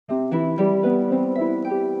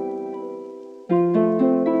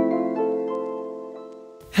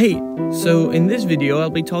Hey, so in this video I'll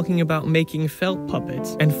be talking about making felt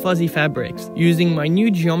puppets and fuzzy fabrics using my new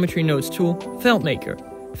Geometry Nodes tool, FeltMaker.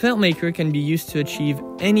 FeltMaker can be used to achieve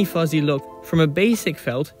any fuzzy look, from a basic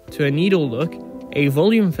felt to a needle look, a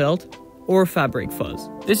volume felt, or fabric fuzz.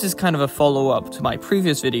 This is kind of a follow-up to my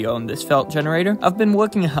previous video on this felt generator. I've been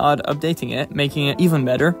working hard updating it, making it even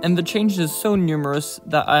better, and the changes are so numerous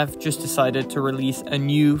that I've just decided to release a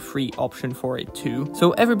new free option for it too,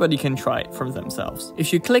 so everybody can try it for themselves.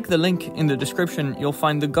 If you click the link in the description, you'll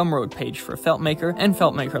find the Gumroad page for FeltMaker and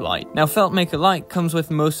FeltMaker Lite. Now, FeltMaker Lite comes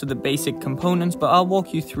with most of the basic components, but I'll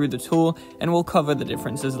walk you through the tool and we'll cover the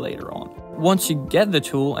differences later on. Once you get the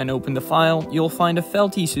tool and open the file, you'll find a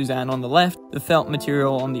felty Suzanne on the left, the felt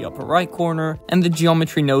material on the upper right corner, and the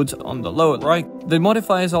geometry nodes on the lower right. The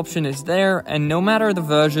modifiers option is there, and no matter the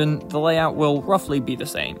version, the layout will roughly be the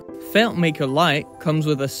same. FeltMaker Lite comes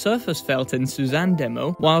with a surface felt and Suzanne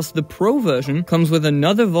demo, whilst the Pro version comes with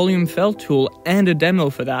another volume felt tool and a demo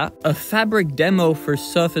for that, a fabric demo for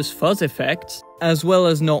surface fuzz effects, as well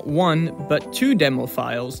as not one, but two demo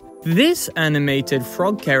files. This animated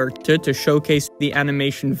frog character to showcase the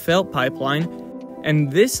animation felt pipeline,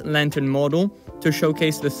 and this lantern model to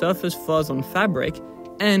showcase the surface fuzz on fabric,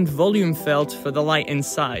 and volume felt for the light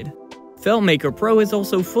inside. FeltMaker Pro is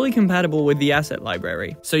also fully compatible with the asset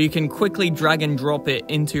library, so you can quickly drag and drop it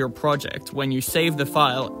into your project when you save the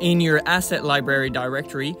file in your asset library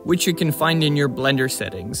directory, which you can find in your Blender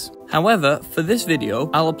settings. However, for this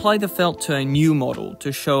video, I'll apply the felt to a new model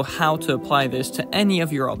to show how to apply this to any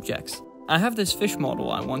of your objects. I have this fish model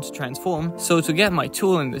I want to transform, so to get my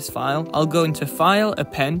tool in this file, I'll go into File,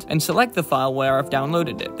 Append, and select the file where I've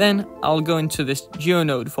downloaded it. Then, I'll go into this Geo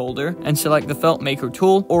Node folder and select the FeltMaker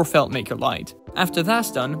tool or FeltMaker Lite. After that's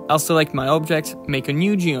done, I'll select my object, make a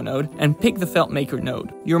new Geo Node, and pick the FeltMaker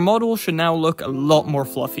node. Your model should now look a lot more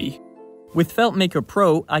fluffy. With FeltMaker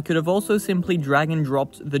Pro, I could have also simply drag and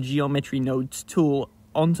dropped the Geometry Nodes tool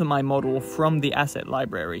onto my model from the asset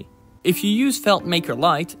library. If you use FeltMaker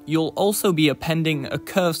Lite, you'll also be appending a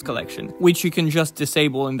curves collection, which you can just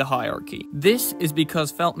disable in the hierarchy. This is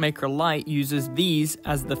because FeltMaker Lite uses these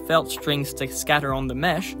as the felt strings to scatter on the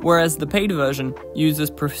mesh, whereas the paid version uses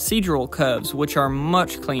procedural curves, which are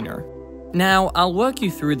much cleaner. Now, I'll walk you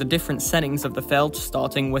through the different settings of the felt,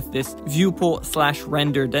 starting with this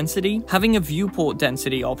viewport/render density. Having a viewport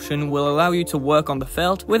density option will allow you to work on the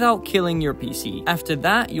felt without killing your PC. After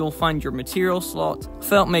that, you'll find your material slot.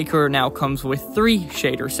 FeltMaker now comes with 3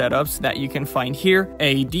 shader setups that you can find here: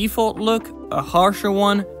 a default look, a harsher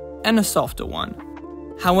one, and a softer one.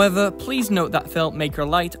 However, please note that FeltMaker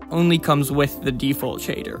Lite only comes with the default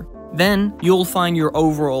shader. Then, you'll find your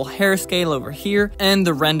overall hair scale over here, and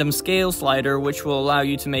the random scale slider, which will allow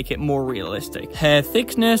you to make it more realistic. Hair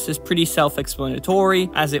thickness is pretty self-explanatory,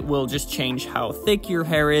 as it will just change how thick your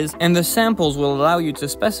hair is, and the samples will allow you to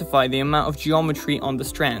specify the amount of geometry on the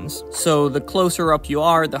strands. So the closer up you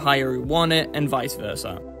are, the higher you want it, and vice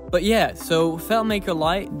versa. But yeah, so FeltMaker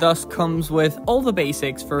Lite thus comes with all the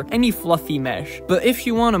basics for any fluffy mesh. But if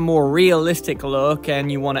you want a more realistic look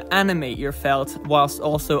and you want to animate your felt whilst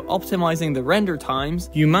also optimizing the render times,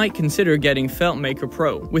 you might consider getting FeltMaker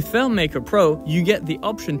Pro. With FeltMaker Pro, you get the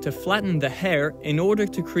option to flatten the hair in order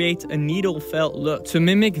to create a needle felt look, to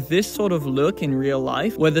mimic this sort of look in real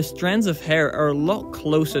life, where the strands of hair are a lot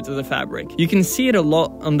closer to the fabric. You can see it a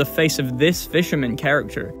lot on the face of this fisherman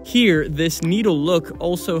character. Here, this needle look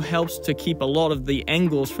also helps to keep a lot of the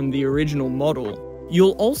angles from the original model.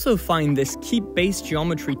 You'll also find this Keep Base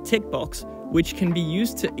Geometry tick box, which can be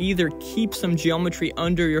used to either keep some geometry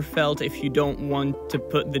under your felt if you don't want to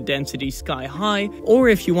put the density sky high, or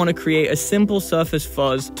if you want to create a simple surface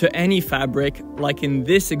fuzz to any fabric, like in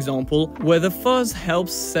this example, where the fuzz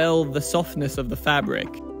helps sell the softness of the fabric.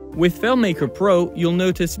 With FeltMaker Pro, you'll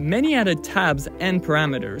notice many added tabs and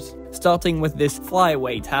parameters, starting with this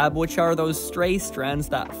flyaway tab, which are those stray strands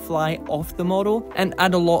that fly off the model and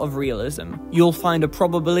add a lot of realism. You'll find a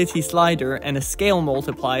probability slider and a scale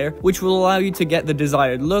multiplier, which will allow you to get the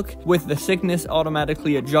desired look, with the thickness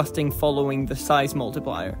automatically adjusting following the size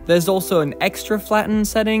multiplier. There's also an extra flatten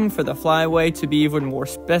setting for the flyaway to be even more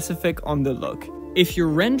specific on the look. If you're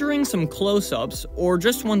rendering some close-ups or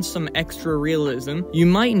just want some extra realism, you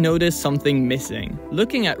might notice something missing.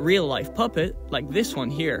 Looking at real-life puppet, like this one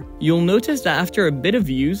here, you'll notice that after a bit of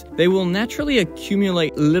use, they will naturally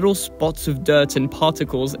accumulate little spots of dirt and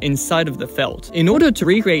particles inside of the felt. In order to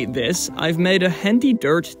recreate this, I've made a handy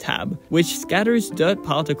dirt tab, which scatters dirt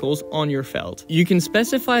particles on your felt. You can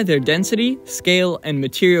specify their density, scale, and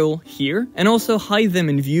material here, and also hide them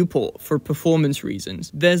in viewport for performance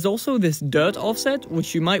reasons. There's also this dirt offset offset,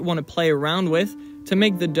 which you might want to play around with to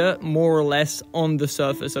make the dirt more or less on the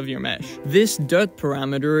surface of your mesh. This dirt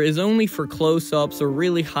parameter is only for close-ups or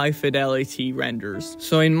really high fidelity renders.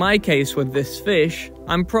 So in my case with this fish,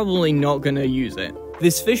 I'm probably not gonna use it.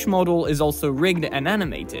 This fish model is also rigged and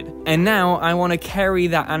animated, and now I want to carry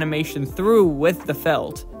that animation through with the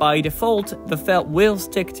felt. By default, the felt will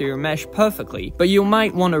stick to your mesh perfectly, but you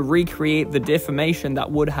might want to recreate the deformation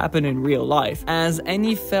that would happen in real life, as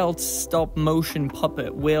any felt stop motion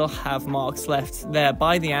puppet will have marks left there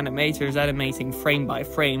by the animators animating frame by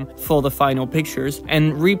frame for the final pictures,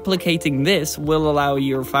 and replicating this will allow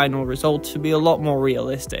your final result to be a lot more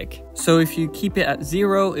realistic. So if you keep it at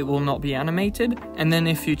 0, it will not be animated, and then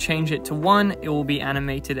if you change it to 1, it will be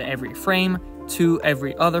animated every frame, 2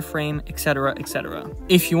 every other frame, etc, etc.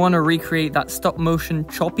 If you want to recreate that stop motion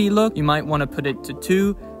choppy look, you might want to put it to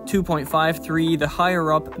 2, 2.5, 3, the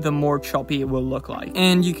higher up, the more choppy it will look like.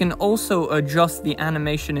 And you can also adjust the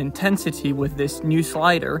animation intensity with this new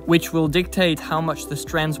slider, which will dictate how much the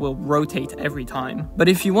strands will rotate every time. But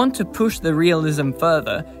if you want to push the realism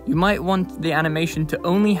further, you might want the animation to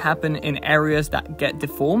only happen in areas that get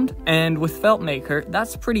deformed, and with FeltMaker,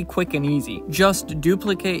 that's pretty quick and easy. Just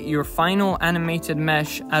duplicate your final animated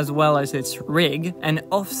mesh as well as its rig, and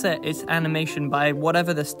offset its animation by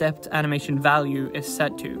whatever the stepped animation value is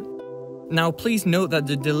set to. Now please note that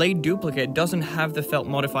the delayed duplicate doesn't have the felt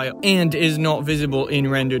modifier and is not visible in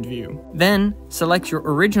rendered view. Then select your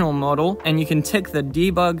original model and you can tick the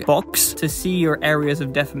debug box to see your areas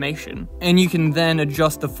of deformation. And you can then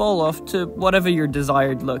adjust the fall off to whatever your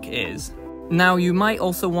desired look is. Now you might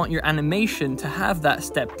also want your animation to have that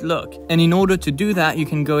stepped look, and in order to do that you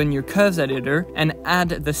can go in your curves editor and add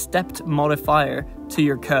the stepped modifier to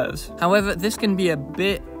your curves. However, this can be a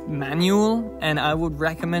bit manual, and I would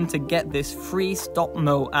recommend to get this free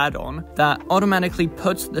StopMo add-on that automatically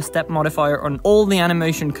puts the step modifier on all the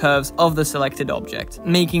animation curves of the selected object,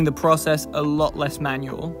 making the process a lot less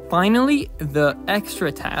manual. Finally, the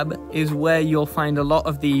extra tab is where you'll find a lot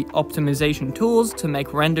of the optimization tools to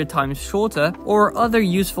make render times shorter, or other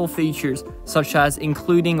useful features such as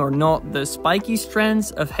including or not the spiky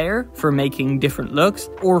strands of hair for making different looks,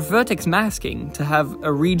 or vertex masking to have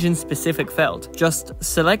a region-specific felt. Just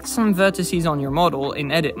select some vertices on your model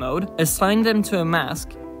in edit mode, assign them to a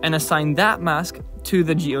mask, and assign that mask to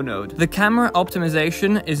the Geo node. The camera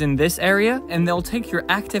optimization is in this area, and they'll take your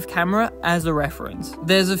active camera as a reference.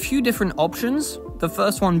 There's a few different options. The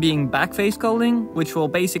first one being backface culling, which will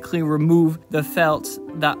basically remove the felts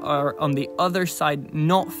that are on the other side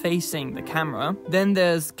not facing the camera. Then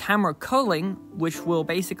there's camera culling, which will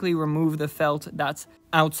basically remove the felt that's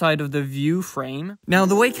outside of the view frame. Now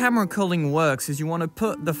the way camera culling works is you want to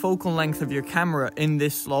put the focal length of your camera in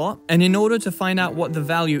this slot, and in order to find out what the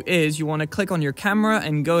value is, you want to click on your camera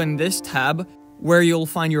and go in this tab where you'll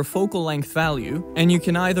find your focal length value, and you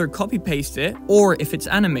can either copy paste it, or if it's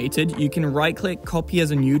animated, you can right click copy as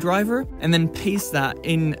a new driver and then paste that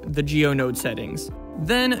in the Geo node settings.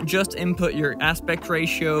 Then just input your aspect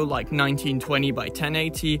ratio like 1920 by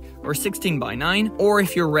 1080 or 16 by 9, or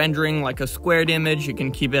if you're rendering like a squared image, you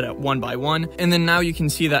can keep it at 1 by 1, and then now you can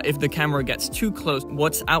see that if the camera gets too close,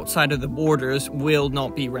 what's outside of the borders will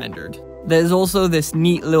not be rendered. There's also this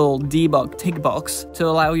neat little debug tick box to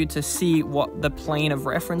allow you to see what the plane of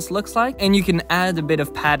reference looks like, and you can add a bit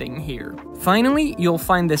of padding here. Finally, you'll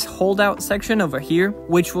find this holdout section over here,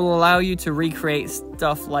 which will allow you to recreate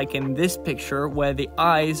stuff like in this picture where the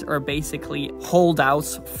eyes are basically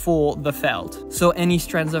holdouts for the felt. So any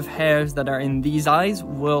strands of hairs that are in these eyes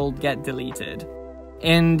will get deleted.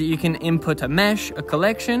 And you can input a mesh, a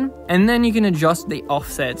collection, and then you can adjust the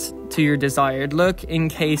offsets to your desired look in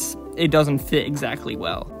case it doesn't fit exactly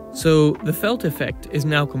well. So the felt effect is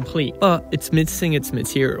now complete, but it's missing its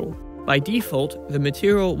material. By default, the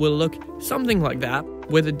material will look something like that,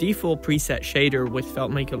 with a default preset shader with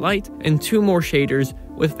FeltMaker Lite and 2 more shaders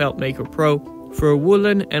with FeltMaker Pro for a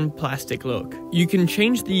woolen and plastic look. You can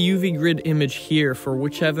change the UV grid image here for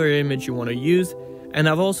whichever image you want to use, and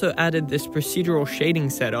I've also added this procedural shading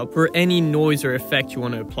setup for any noise or effect you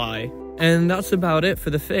want to apply. And that's about it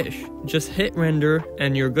for the fish. Just hit render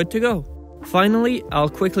and you're good to go. Finally, I'll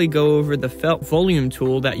quickly go over the felt volume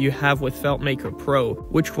tool that you have with FeltMaker Pro,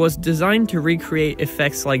 which was designed to recreate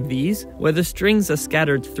effects like these, where the strings are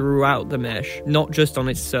scattered throughout the mesh, not just on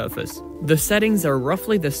its surface. The settings are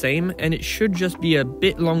roughly the same, and it should just be a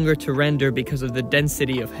bit longer to render because of the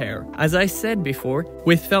density of hair. As I said before,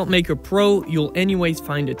 with FeltMaker Pro, you'll anyways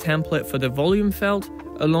find a template for the volume felt,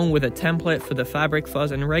 along with a template for the fabric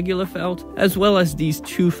fuzz and regular felt, as well as these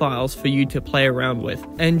 2 files for you to play around with.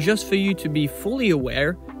 And just for you to be fully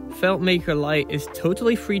aware, FeltMaker Lite is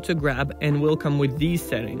totally free to grab and will come with these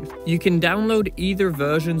settings. You can download either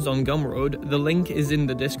versions on Gumroad, the link is in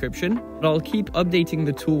the description, but I'll keep updating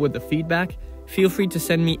the tool with the feedback. Feel free to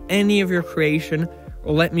send me any of your creation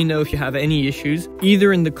or let me know if you have any issues,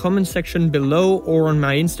 either in the comment section below or on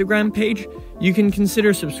my Instagram page. You can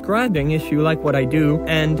consider subscribing if you like what I do,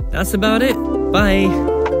 and that's about it. Bye!